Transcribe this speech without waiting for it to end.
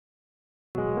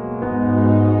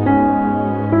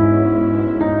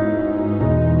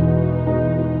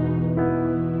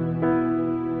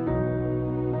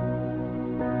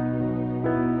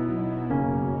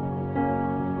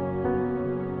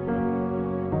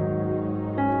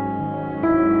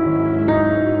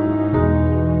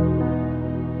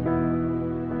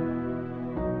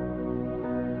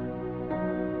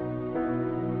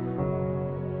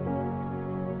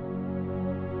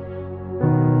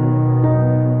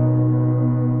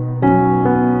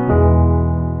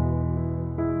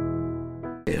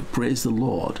Praise the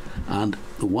Lord. And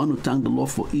I want to thank the Lord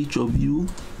for each of you.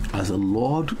 As the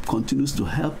Lord continues to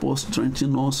help us,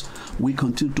 strengthen us, we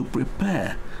continue to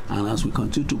prepare. And as we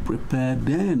continue to prepare,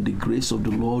 then the grace of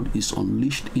the Lord is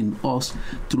unleashed in us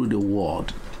through the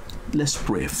word. Let's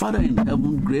pray. Father in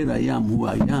heaven, great I am who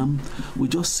I am. We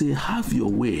just say, have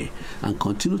your way and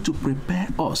continue to prepare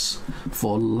us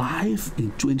for life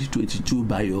in 2022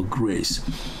 by your grace.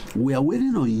 We are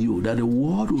waiting on you that the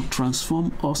word will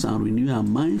transform us and renew our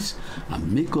minds and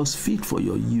make us fit for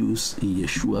your use in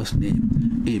Yeshua's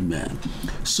name. Amen.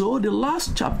 So the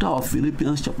last chapter of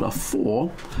Philippians chapter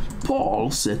 4,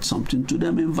 Paul said something to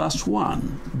them in verse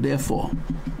 1. Therefore,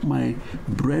 my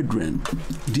brethren,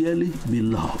 dearly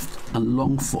beloved and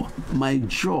longed for, my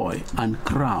joy and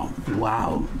crown.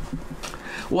 Wow.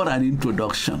 What an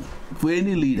introduction for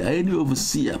any leader, any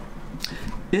overseer,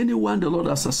 anyone the Lord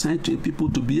has assigned to a people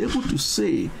to be able to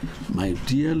say, my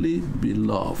dearly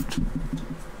beloved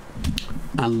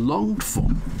and longed for,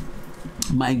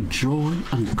 my joy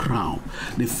and crown.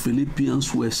 The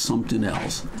Philippians were something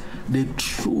else. They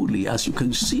truly, as you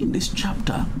can see in this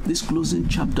chapter, this closing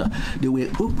chapter, they were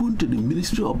open to the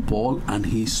ministry of Paul, and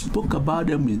he spoke about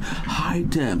them in high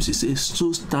terms. He says,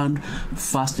 so stand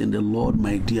fast in the Lord,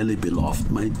 my dearly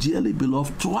beloved. My dearly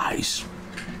beloved twice.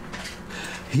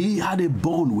 He had a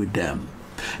bond with them.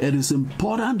 It is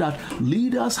important that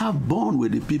leaders have bond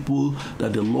with the people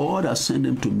that the Lord has sent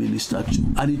them to minister to.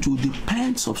 And it will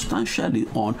depend substantially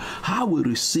on how we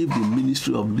receive the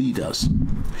ministry of leaders.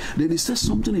 Then he says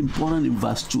something important in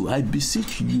verse 2. I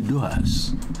beseech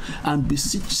Euodias and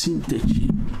beseech Syntyche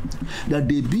that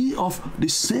they be of the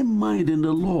same mind in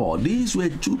the Lord. These were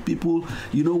two people,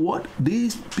 you know what?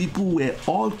 These people were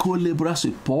all co-laborers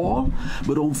with Paul,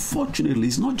 but unfortunately,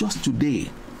 it's not just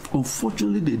today.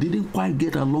 Unfortunately, they didn't quite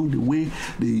get along the way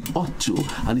they ought to.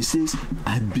 And he says,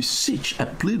 I beseech, I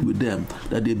plead with them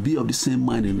that they be of the same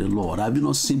mind in the Lord. Have you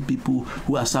not seen people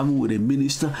who are serving with a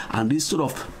minister and they sort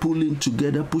of pulling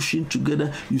together, pushing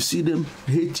together? You see them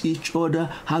hate each other,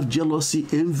 have jealousy,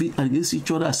 envy against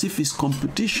each other as if it's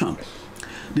competition.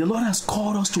 The Lord has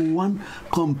called us to one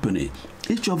company.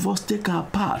 Each of us take our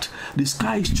part. The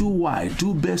sky is too wide.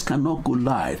 Two birds cannot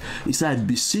collide. He said, I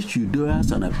beseech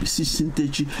Euodias and I beseech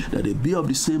Syntyche that they be of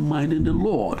the same mind in the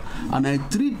Lord. And I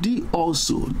entreat thee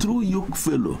also, through yoke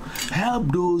fellow,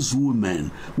 help those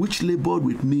women which labored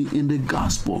with me in the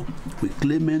gospel, with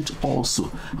Clement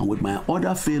also, and with my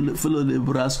other fellow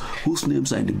laborers whose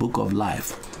names are in the book of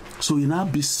life. So you now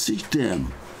beseech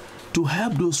them to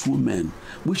help those women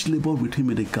which labored with him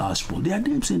in the gospel. Their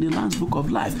names in the Lamb's book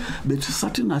of life, but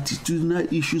certain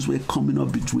attitudinal issues were coming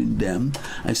up between them.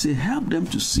 I say, help them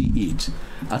to see it.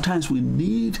 At times we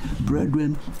need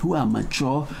brethren who are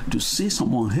mature to see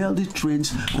some unhealthy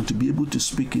trends and to be able to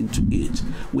speak into it.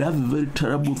 We have a very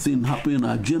terrible thing happening in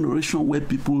our generation where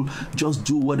people just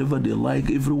do whatever they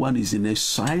like. Everyone is in a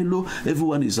silo.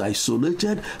 Everyone is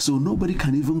isolated, so nobody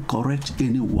can even correct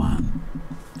anyone.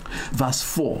 Verse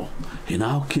 4, he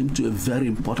now came to a very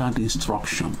important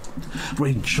instruction.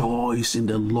 Rejoice in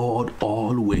the Lord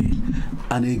always.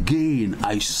 And again,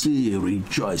 I say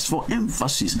rejoice. For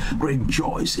emphasis,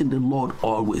 rejoice in the Lord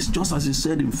always. Just as he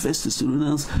said in 1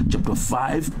 Thessalonians chapter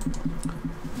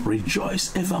 5,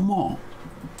 rejoice evermore.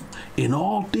 In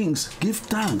all things, give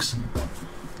thanks.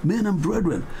 Men and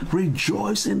brethren,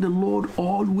 rejoice in the Lord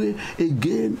always.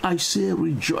 Again, I say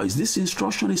rejoice. This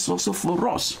instruction is also for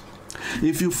us.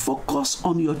 If you focus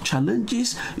on your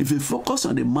challenges, if you focus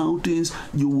on the mountains,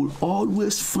 you will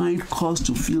always find cause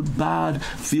to feel bad,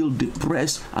 feel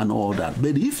depressed, and all that.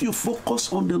 But if you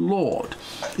focus on the Lord,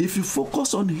 if you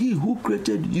focus on He who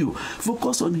created you,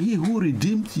 focus on He who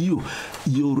redeemed you,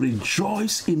 you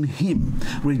rejoice in Him.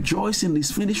 Rejoice in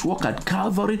His finished work at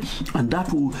Calvary, and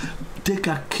that will take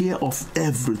care of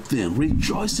everything.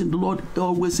 Rejoice in the Lord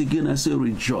always. Again, I say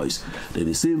rejoice. Then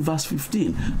he says in verse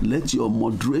 15, let your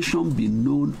moderation be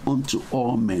known unto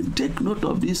all men. Take note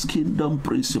of these kingdom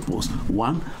principles.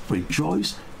 1,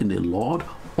 rejoice in the Lord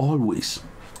always.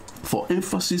 For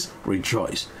emphasis,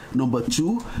 rejoice. Number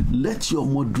 2, let your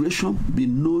moderation be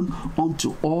known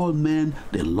unto all men.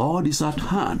 The Lord is at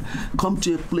hand. Come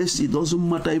to a place, it doesn't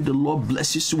matter if the Lord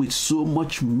blesses you with so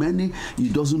much money,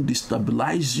 it doesn't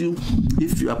destabilize you.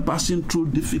 If you are passing through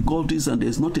difficulties and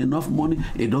there's not enough money,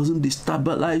 it doesn't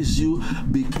destabilize you,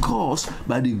 because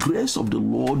by the grace of the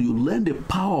Lord, you learn the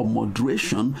power of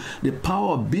moderation, the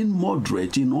power of being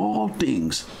moderate in all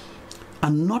things.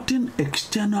 And nothing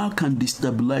external can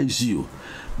destabilize you.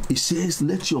 It says,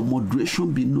 let your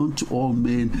moderation be known to all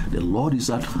men. The Lord is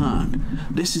at hand.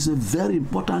 This is a very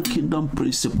important kingdom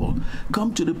principle.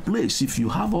 Come to the place. If you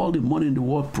have all the money in the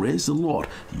world, praise the Lord.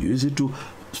 Use it to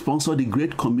sponsor the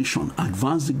Great Commission,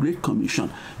 advance the Great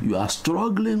Commission. You are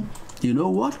struggling, you know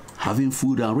what? Having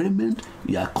food and raiment,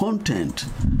 you are content.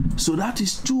 So that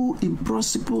is two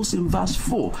principles in verse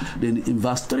 4. Then in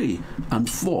verse 3 and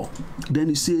 4, then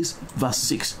it says, verse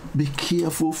 6, be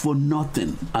careful for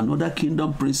nothing. Another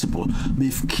kingdom principle.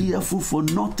 Be careful for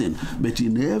nothing, but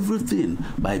in everything,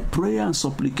 by prayer and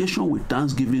supplication with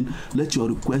thanksgiving, let your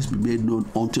requests be made known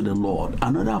unto the Lord.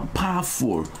 Another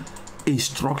powerful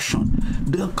instruction.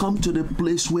 They'll come to the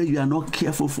place where you are not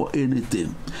careful for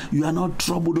anything. You are not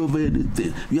troubled over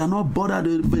anything. You are not bothered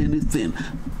over anything.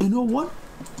 You know what?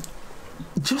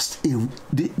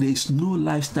 There is no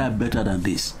lifestyle better than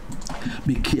this.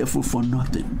 Be careful for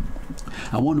nothing.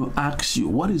 I want to ask you,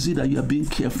 what is it that you are being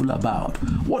careful about?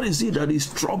 What is it that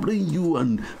is troubling you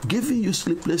and giving you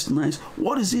sleepless nights?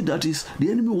 What is it that is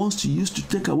the enemy wants to use to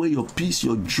take away your peace,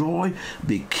 your joy?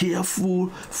 Be careful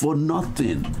for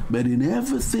nothing, but in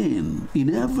everything,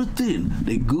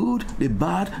 the good, the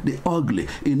bad, the ugly,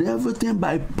 in everything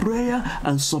by prayer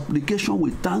and supplication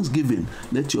with thanksgiving,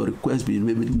 let your requests be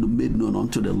made known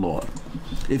unto the Lord.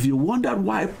 If you wonder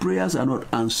why prayers are not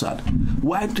answered,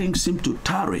 why things seem to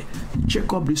tarry,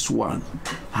 check up this one.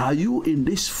 Are you in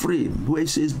this frame where it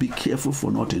says be careful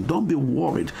for nothing? Don't be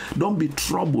worried. Don't be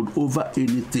troubled over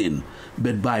anything.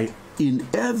 But by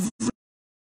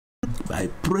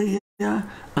prayer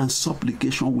and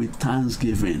supplication with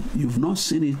thanksgiving. You've not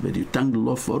seen it, but you thank the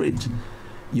Lord for it.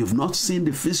 You've not seen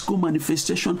the physical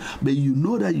manifestation, but you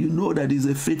know that He's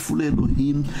a faithful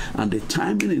Elohim, and the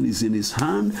timing is in His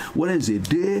hand. Whether it's a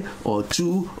day or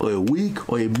two or a week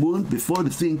or a month before the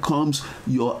thing comes,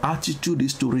 your attitude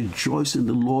is to rejoice in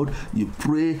the Lord. You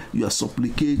pray, you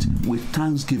supplicate with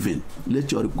thanksgiving.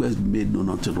 Let your request be made known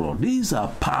unto the Lord. These are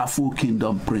powerful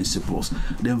kingdom principles.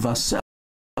 Then verse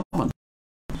 7,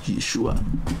 Yeshua.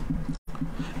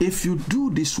 If you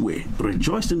do this way,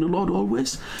 rejoice in the Lord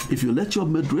always. If you let your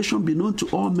moderation be known to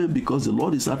all men, because the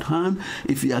Lord is at hand.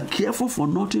 If you are careful for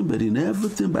nothing, but in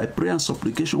everything by prayer and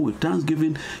supplication with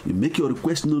thanksgiving, you make your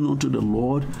request known unto the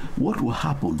Lord, what will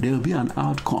happen? There will be an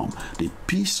outcome. The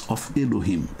peace of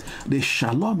Elohim, the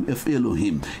shalom of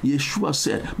Elohim. Yeshua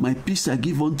said, my peace I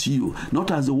give unto you, not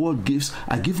as the world gives,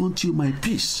 I give unto you my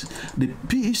peace. The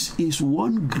peace is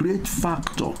one great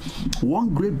factor,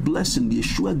 one great blessing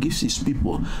Yeshua gives His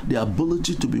people. The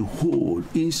ability to be whole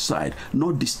inside,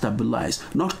 not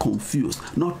destabilized, not confused,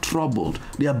 not troubled.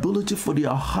 The ability for their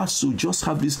hearts to just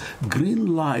have this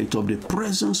green light of the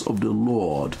presence of the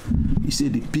Lord. He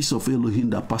said, the peace of Elohim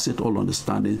that passeth all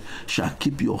understanding shall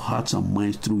keep your hearts and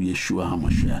minds through Yeshua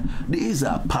HaMashiach. These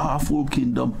are powerful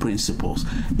kingdom principles.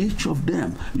 Each of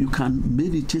them, you can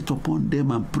meditate upon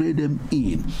them and pray them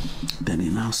in. Then he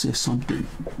now says something.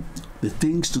 The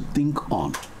things to think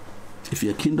on. If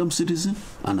you're a kingdom citizen,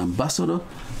 an ambassador,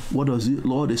 what does the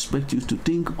Lord expect you to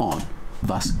think on?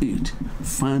 Verse 8.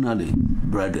 Finally,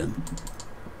 brethren,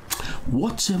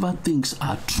 whatever things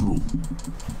are true,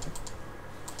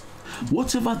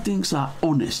 whatever things are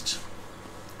honest,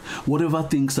 whatever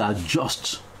things are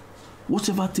just,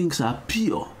 whatever things are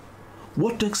pure,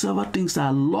 whatever things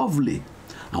are lovely,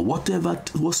 and whatever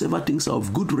things are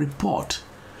of good report.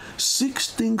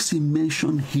 6 things he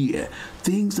mentioned here.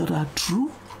 Things that are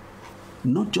true,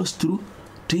 not just true,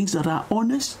 things that are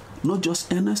honest, not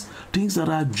just honest, things that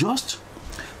are just,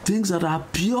 things that are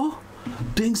pure,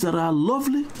 things that are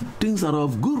lovely, things that are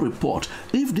of good report.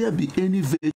 If there be any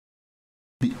virtue,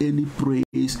 be any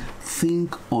praise,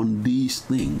 think on these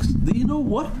things. Do you know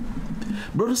what?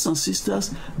 Brothers and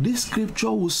sisters, this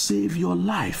scripture will save your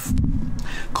life.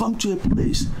 Come to a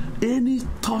place, any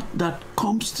thought that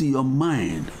comes to your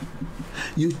mind,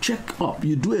 you check up,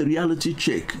 you do a reality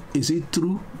check. Is it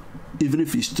true? Even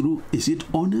if it's true, is it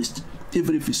honest?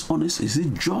 Even if it's honest, is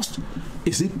it just?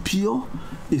 Is it pure?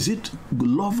 Is it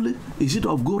lovely? Is it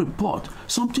of good report?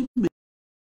 Something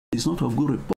is not of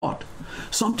good report.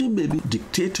 Something maybe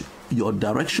dictate your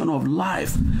direction of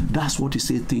life. That's what he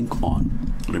said, think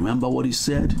on. Remember what he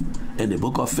said in the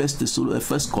book of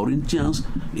First Corinthians.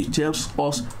 It tells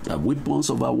us that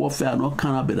weapons of our warfare are not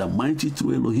carnal, but are mighty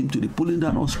through Elohim to the pulling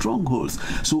down of strongholds.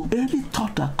 So any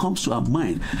thought that comes to our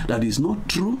mind that is not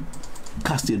true,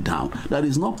 cast it down. That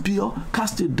is not pure,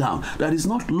 cast it down. That is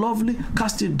not lovely,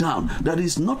 cast it down. That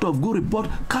is not of good report,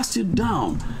 cast it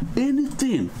down.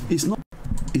 Anything is not.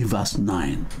 In verse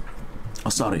 9,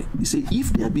 he said,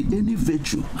 if there be any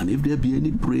virtue and if there be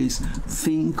any praise,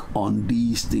 think on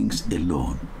these things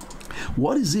alone.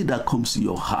 What is it that comes to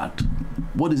your heart?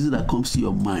 What is it that comes to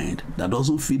your mind that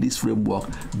doesn't fit this framework?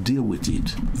 Deal with it.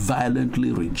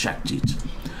 Violently reject it.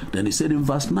 Then he said in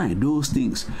verse 9, those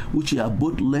things which ye have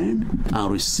both learned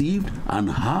and received and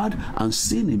heard and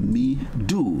seen in me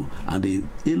do, and the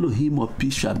Elohim of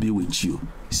peace shall be with you.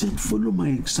 He said, follow my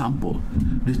example.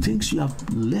 The things you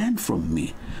have learned from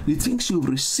me, the things you've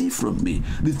received from me,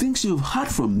 the things you've heard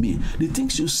from me, the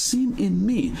things you've seen in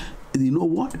me. You know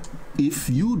what? If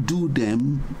you do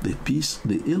them, the peace,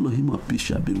 the Elohim of peace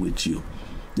shall be with you.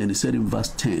 Then he said in verse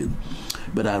 10,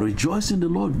 but I rejoice in the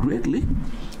Lord greatly,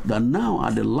 that now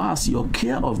at the last your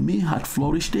care of me had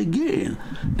flourished again.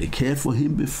 They cared for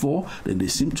him before, then they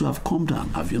seem to have come down.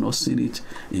 Have you not seen it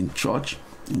in church,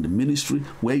 in the ministry,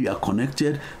 where you are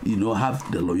connected? You know,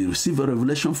 have the Lord, you receive a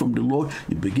revelation from the Lord,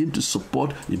 you begin to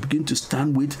support, you begin to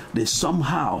stand with. There's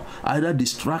somehow either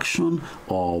distraction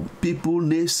or people,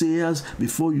 naysayers.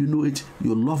 Before you know it,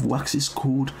 your love waxes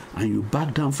cold and you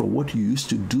back down from what you used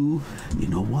to do. You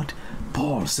know what?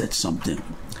 Paul said something,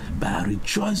 but I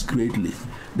rejoice greatly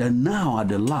that now at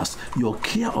the last your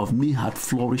care of me had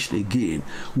flourished again,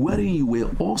 wherein you were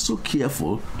also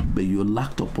careful, but you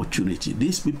lacked opportunity.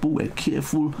 These people were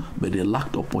careful, but they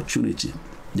lacked opportunity.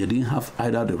 They didn't have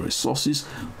either the resources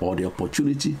or the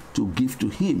opportunity to give to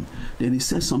him. Then he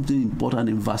says something important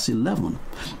in verse 11.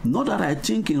 Not that I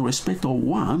think in respect of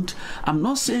want. I'm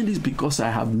not saying this because I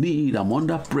have need, I'm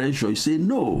under pressure. You say,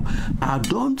 no, I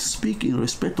don't speak in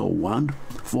respect of want.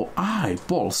 For I,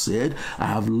 Paul said, I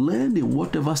have learned in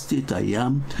whatever state I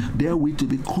am, therewith to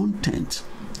be content.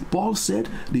 Paul said,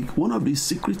 one of the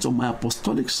secrets of my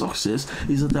apostolic success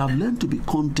is that I've learned to be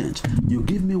content. You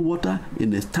give me water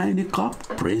in a tiny cup,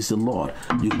 praise the Lord.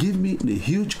 You give me in a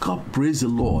huge cup, praise the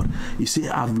Lord. You say,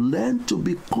 I've learned to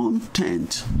be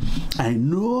content. I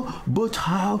know both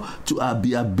how to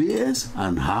be abased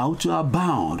and how to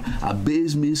abound.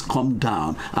 Abase means come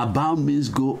down. Abound means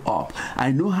go up.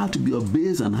 I know how to be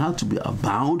abased and how to be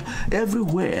abound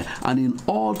everywhere and in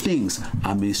all things.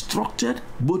 I'm instructed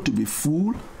both to be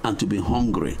full and to be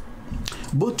hungry,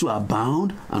 both to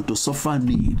abound and to suffer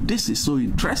need. This is so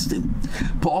interesting.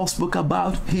 Paul spoke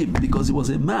about him because he was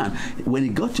a man. When he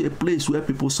got to a place where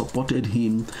people supported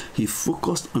him, he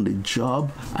focused on the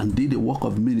job and did the work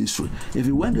of ministry. If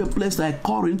he went to a place like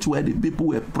Corinth where the people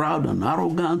were proud and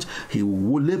arrogant, he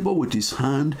would labor with his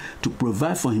hand to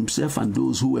provide for himself and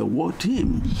those who were with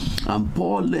him. And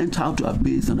Paul learned how to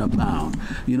abase and abound.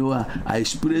 You know, I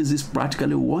experienced this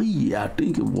practically 1 year. I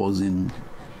think it was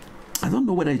I don't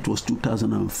know whether it was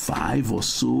 2005 or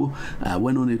so. I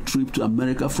went on a trip to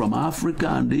America from Africa,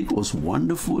 and it was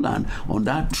wonderful. And on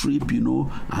that trip, you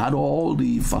know, I had all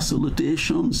the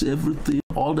facilitations, everything,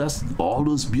 all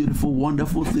those beautiful,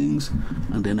 wonderful things.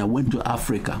 And then I went to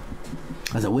Africa.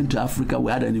 As I went to Africa,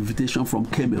 we had an invitation from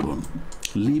Cameroon,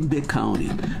 Limbe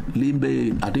County.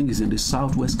 Limbe, I think, is in the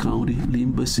southwest county,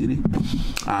 Limbe City.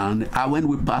 And I went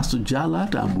with Pastor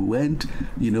Jalat, and we went,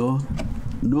 you know,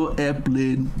 no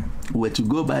airplane. Were to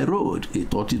go by road. He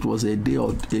thought it was a day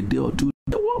or two.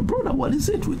 Well, brother, what is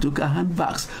it? We took our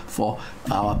handbags for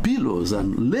our pillows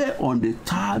and lay on the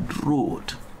tarred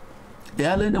road.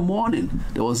 Early in the morning,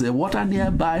 there was a water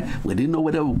nearby. We didn't know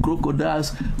whether there were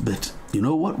crocodiles, but you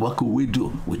know what? What could we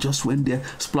do? We just went there,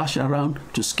 splashed around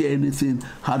to scare anything,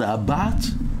 had our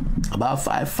bath about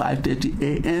 5:30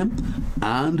 a.m.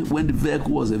 And when the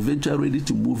vehicle was eventually ready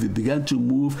to move, it began to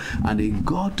move, and it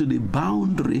got to the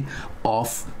boundary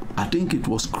of, I think it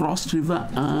was Cross River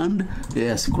and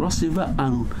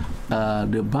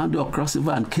the boundary of Cross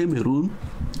River and Cameroon.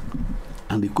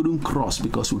 And they couldn't cross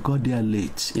because we got there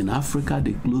late. In Africa,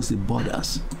 they closed the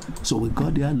borders. So we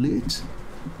got there late.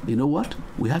 You know what?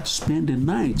 We had to spend the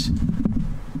night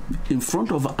in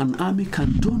front of an army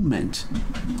cantonment.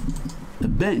 A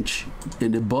bench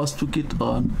in the bus, took it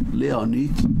on, lay on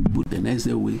it. But the next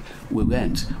day we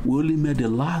went. We only made the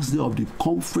last day of the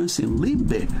conference in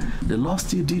Limbe. The Lord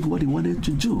still did what he wanted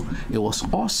to do. It was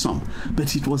awesome.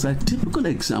 But it was a typical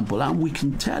example, and we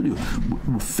can tell you,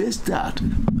 we faced that.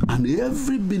 And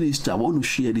every minister, I want to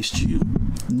share this to you.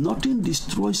 Nothing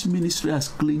destroys ministry as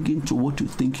clinging to what you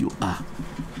think you are.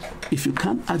 If you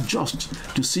can't adjust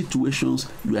to situations,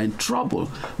 you are in trouble.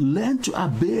 Learn to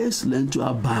abase, learn to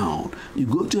abound. You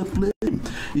go to a place,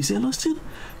 you say, listen,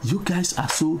 you guys are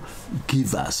so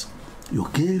givers. You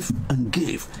gave and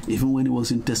gave. Even when it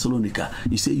was in Thessalonica,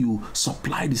 you say you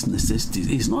supply these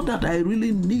necessities. It's not that I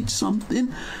really need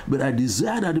something, but I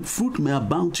desire that the fruit may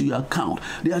abound to your account.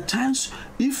 There are times,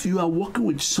 if you are working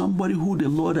with somebody who the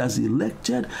Lord has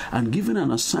elected and given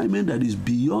an assignment that is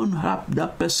beyond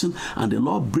that person, and the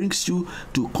Lord brings you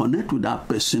to connect with that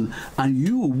person, and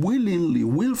you willingly,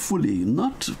 willfully,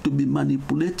 not to be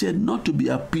manipulated, not to be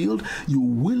appealed, you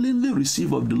willingly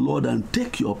receive of the Lord and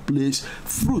take your place,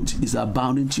 fruit is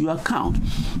abounding to your account.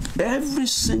 Every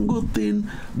single thing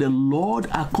the Lord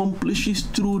accomplishes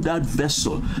through that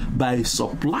vessel, by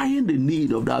supplying the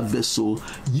need of that vessel,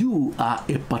 you are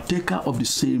a partaker of the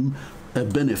same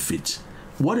benefit.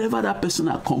 Whatever that person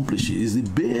accomplishes is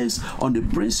based on the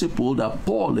principle that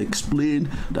Paul explained,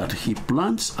 that he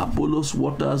plants, Apollos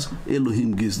waters,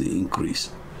 Elohim gives the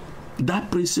increase.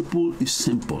 That principle is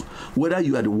simple. Whether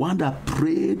you are the one that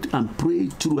prayed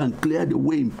through and cleared the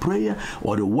way in prayer,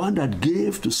 or the one that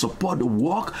gave to support the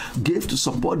work, gave to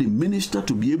support the minister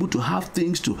to be able to have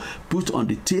things to put on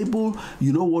the table,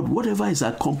 you know what, whatever is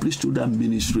accomplished through that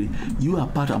ministry, you are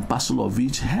part and parcel of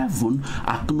it. Heaven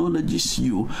acknowledges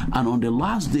you, and on the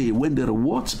last day, when the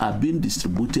rewards are being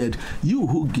distributed, you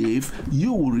who gave,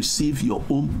 you will receive your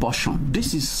own portion.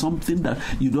 This is something that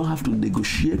you don't have to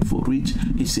negotiate for it.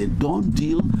 It's a done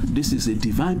deal. This is a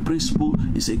divine principle.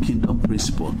 It's a kingdom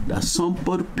principle that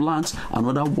somebody plants,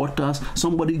 another waters,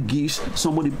 somebody gives,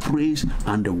 somebody prays,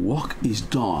 and the work is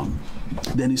done.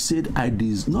 Then he said,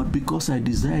 not because I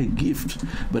desire a gift,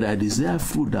 but I desire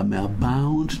fruit that may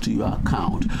abound to your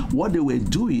account. What they were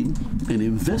doing in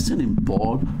investing in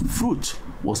Paul, fruit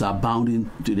was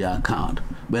abounding to their account.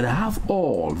 But I have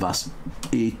all, verse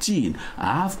 18,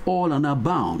 I have all and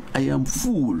abound. I am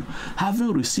full,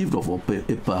 having received of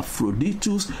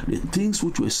Epaphroditus the things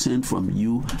which were sent from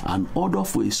you, an odor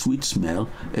for a sweet smell,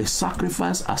 a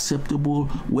sacrifice acceptable,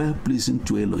 well-pleasing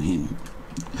to Elohim.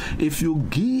 If you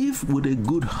give with a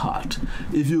good heart,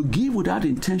 if you give without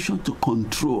intention to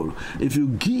control, if you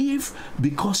give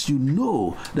because you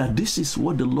know that this is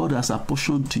what the Lord has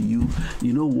apportioned to you,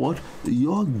 you know what?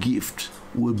 Your gift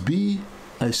will be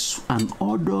an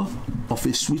odor of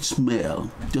a sweet smell,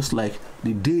 just like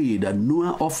the day that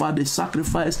Noah offered the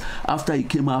sacrifice after he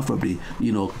came out from the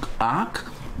ark.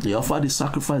 He offered the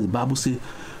sacrifice. The Bible says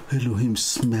Elohim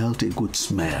smelled a good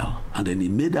smell, and then he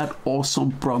made that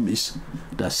awesome promise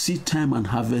that seed time and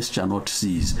harvest shall not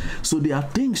cease. So there are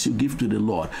things you give to the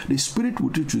Lord. The Spirit will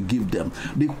teach you to give them.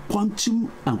 The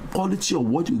quantum and quality of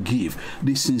what you give,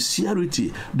 the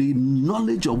sincerity, the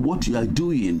knowledge of what you are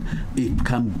doing, it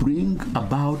can bring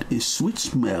about a sweet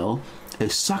smell, a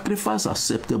sacrifice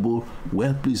acceptable,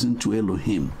 well-pleasing to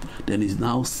Elohim. Then he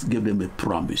now gave them a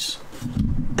promise.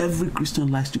 Every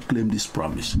Christian likes to claim this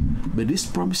promise, but this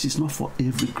promise is not for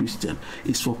every Christian.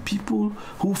 It's for people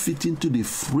who fit into the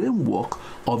framework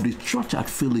of the church at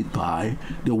Philippi,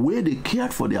 the way they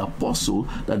cared for the apostle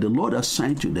that the Lord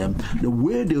assigned to them, the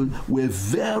way they were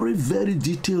very, very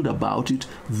detailed about it,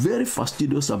 very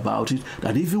fastidious about it,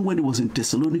 that even when he was in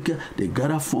Thessalonica, they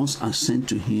gathered funds and sent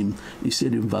to him. He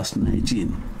said in verse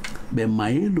 19, but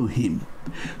my Elohim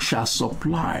shall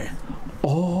supply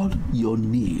all your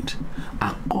need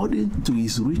according to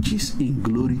his riches in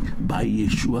glory by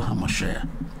Yeshua HaMashiach.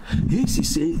 Yes, he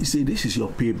said, this is your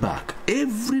payback.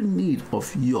 Every need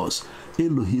of yours,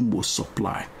 Elohim will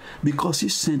supply, because he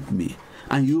sent me,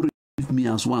 and you received me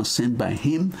as one sent by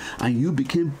him, and you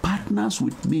became partners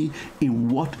with me in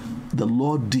what the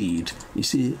Lord did. He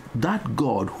said, that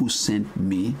God who sent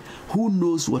me, who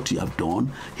knows what you have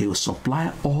done, he will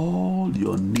supply all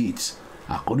your needs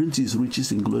according to his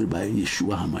riches in glory by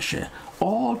Yeshua HaMashiach.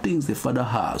 All things the Father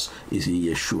has is in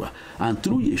Yeshua, and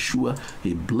through Yeshua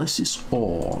he blesses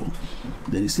all.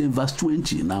 Then he says in verse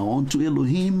 20, now unto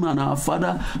Elohim and our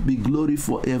Father be glory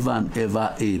forever and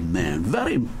ever. Amen.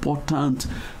 Very important.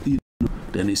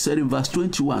 Then he said in verse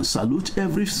 21, salute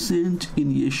every saint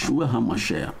in Yeshua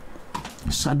HaMashiach.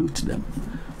 Salute them.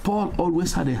 Paul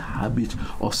always had a habit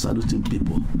of saluting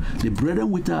people. The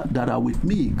brethren that are with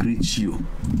me greet you.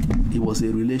 He was a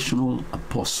relational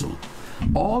apostle.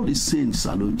 All the saints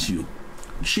salute you,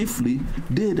 chiefly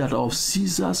they that are of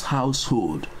Caesar's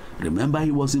household. Remember,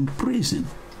 he was in prison.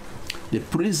 The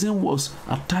prison was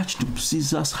attached to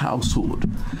Caesar's household,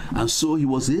 and so he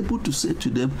was able to say to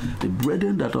them, the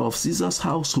brethren that are of Caesar's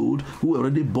household, who were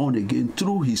already born again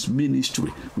through his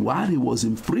ministry. While he was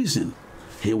in prison,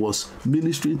 he was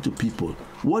ministering to people.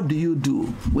 What do you do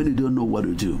when you don't know what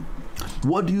to do?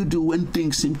 What do you do when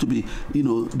things seem to be,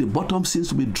 the bottom seems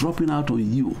to be dropping out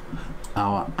on you?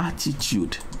 Our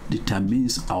attitude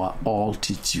determines our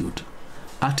altitude.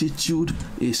 Attitude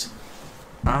is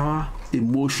our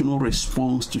emotional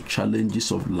response to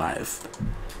challenges of life.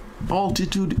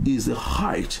 Altitude is the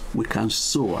height we can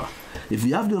soar. If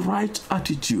you have the right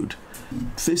attitude,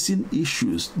 facing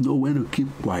issues, know when to keep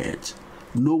quiet,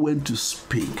 know when to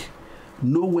speak,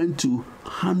 know when to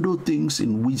handle things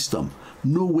in wisdom,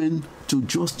 know when to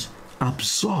just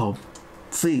absorb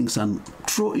things and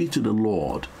throw it to the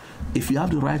Lord. If you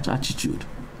have the right attitude,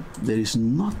 there is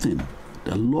nothing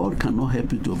the Lord cannot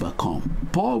help you to overcome.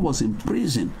 Paul was in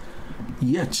prison,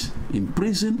 Yet, in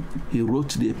prison, he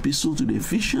wrote the epistle to the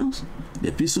Ephesians, the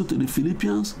epistle to the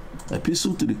Philippians,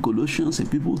 epistle to the Colossians,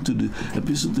 epistle to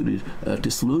the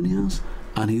Thessalonians,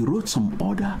 and he wrote some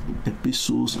other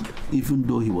epistles even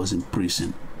though he was in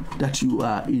prison. That you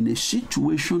are in a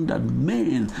situation that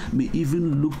men may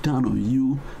even look down on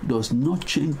you does not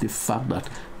change the fact that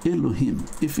Elohim,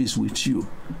 if he's with you,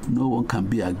 no one can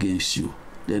be against you.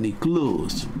 Then he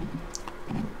closed.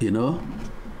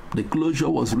 The closure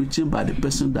was written by the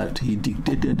person that he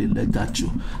dictated the letter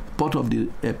to. Part of the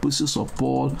epistles of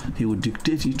Paul, he would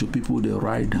dictate it to people they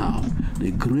write down.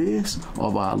 The grace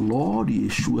of our Lord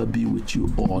Yeshua be with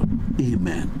you all.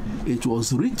 Amen. It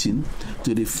was written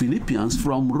to the Philippians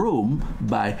from Rome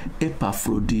by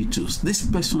Epaphroditus. This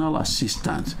personal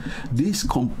assistant, this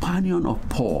companion of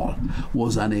Paul,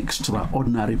 was an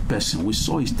extraordinary person. We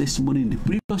saw his testimony in the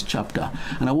previous chapter,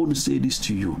 and I want to say this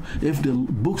to you. If the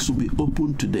books will be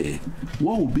opened today,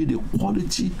 what will be the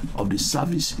quality of the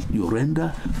service you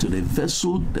render to the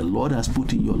vessel the Lord has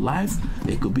put in your life?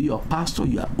 It could be your pastor.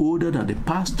 You are older than the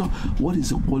pastor. What is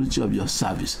the quality of your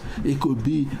service? It could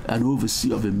be an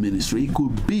overseer of a ministry. It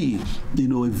could be,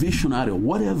 a visionary,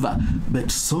 whatever.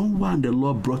 But someone the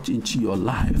Lord brought into your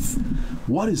life.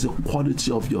 What is the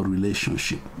quality of your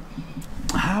relationship?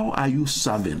 How are you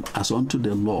serving as unto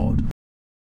the Lord?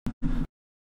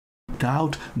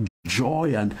 Without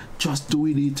joy and just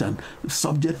doing it and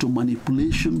subject to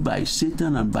manipulation by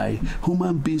Satan and by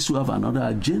human beings who have another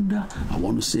agenda. I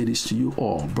want to say this to you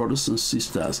all, brothers and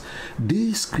sisters.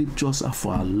 These scriptures are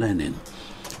for our learning.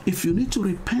 If you need to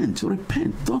repent,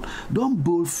 repent. Don't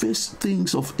boldface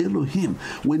things of Elohim.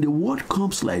 When the word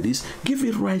comes like this, give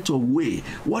it right away.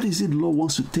 What is it the Lord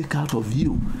wants to take out of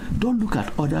you? Don't look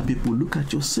at other people. Look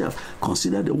at yourself.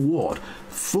 Consider the word.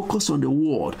 Focus on the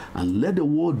word and let the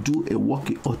word do a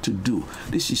work it ought to do.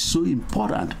 This is so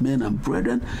important, men and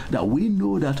brethren, that we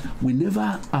know that we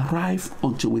never arrive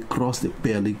until we cross the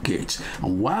pearly gates.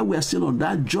 And while we are still on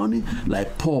that journey,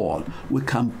 like Paul, we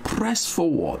can press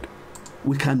forward.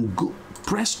 We can go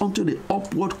press onto the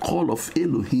upward call of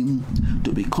Elohim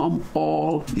to become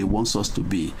all he wants us to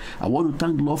be. I want to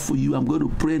thank the Lord for you. I'm going to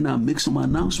pray now and make some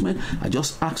announcement. I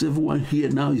just ask everyone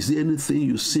here now, is there anything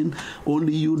you've seen?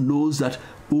 Only you knows that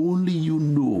only you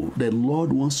know the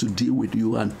Lord wants to deal with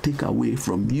you and take away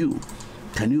from you.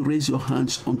 Can you raise your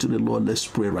hands unto the Lord? Let's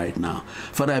pray right now.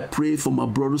 Father, I pray for my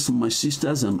brothers and my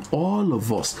sisters and all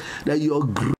of us that your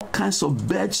kinds of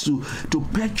birds to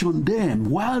perch on them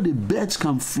while the birds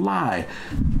can fly.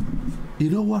 You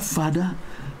know what, Father?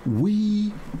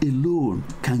 We alone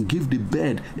can give the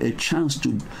bird a chance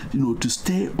to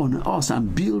stay on us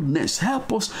and build nests.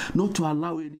 Help us not to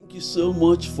allow it. Thank you so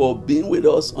much for being with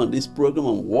us on this program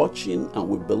and watching, and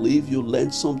we believe you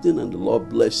learned something and the Lord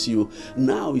bless you.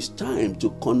 Now it's time to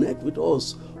connect with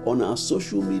us on our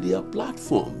social media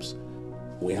platforms.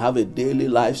 We have a daily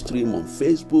live stream on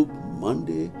Facebook,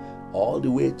 Monday all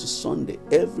the way to Sunday,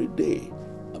 every day,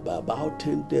 about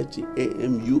 10:30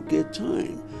 a.m. UK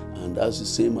time. And that's the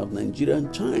same as Nigerian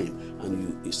time.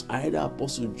 And it's either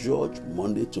Apostle George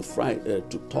Monday to Friday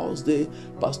to Thursday,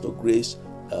 Pastor Grace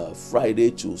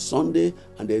Friday to Sunday,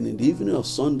 and then in the evening of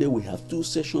Sunday we have two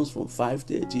sessions from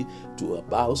 5:30 to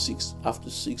about 6, after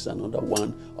 6 another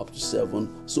one up to 7.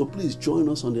 So please join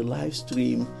us on the live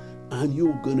stream and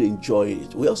you're going to enjoy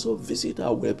it. We also visit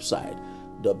our website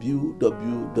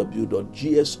www.gsom.ac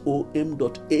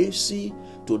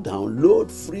to download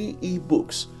free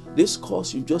ebooks. This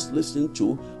course you just listened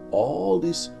to, all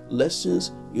these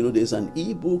lessons, there's an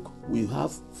ebook we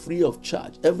have free of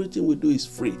charge. Everything we do is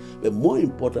free. But more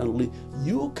importantly,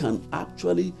 you can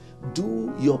actually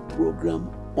do your program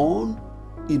on,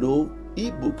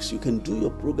 ebooks. You can do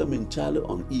your program entirely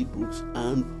on ebooks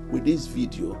and with this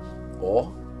video,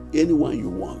 or anyone you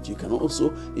want. You can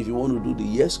also, if you want to do the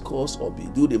Yes course or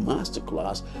do the master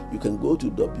class, you can go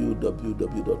to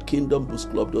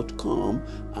www.kingdomboostclub.com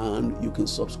and you can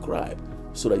subscribe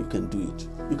so that you can do it.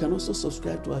 You can also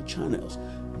subscribe to our channels,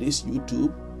 this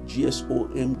YouTube,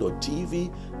 gsom.tv,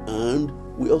 and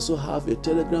we also have a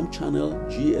Telegram channel,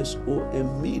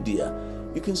 GSOM Media.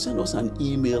 You can send us an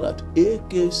email at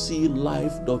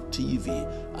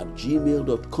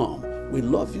akclive.tv@gmail.com. We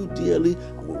love you dearly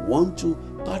and we want to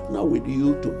partner with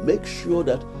you to make sure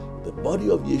that the body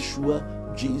of Yeshua,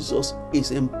 Jesus,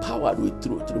 is empowered with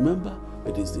truth. Remember,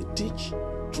 it is the teach,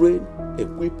 train,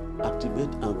 equip,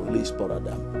 activate, and release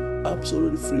paradigm.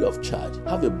 Absolutely free of charge.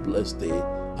 Have a blessed day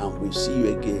and we'll see you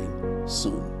again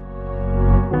soon.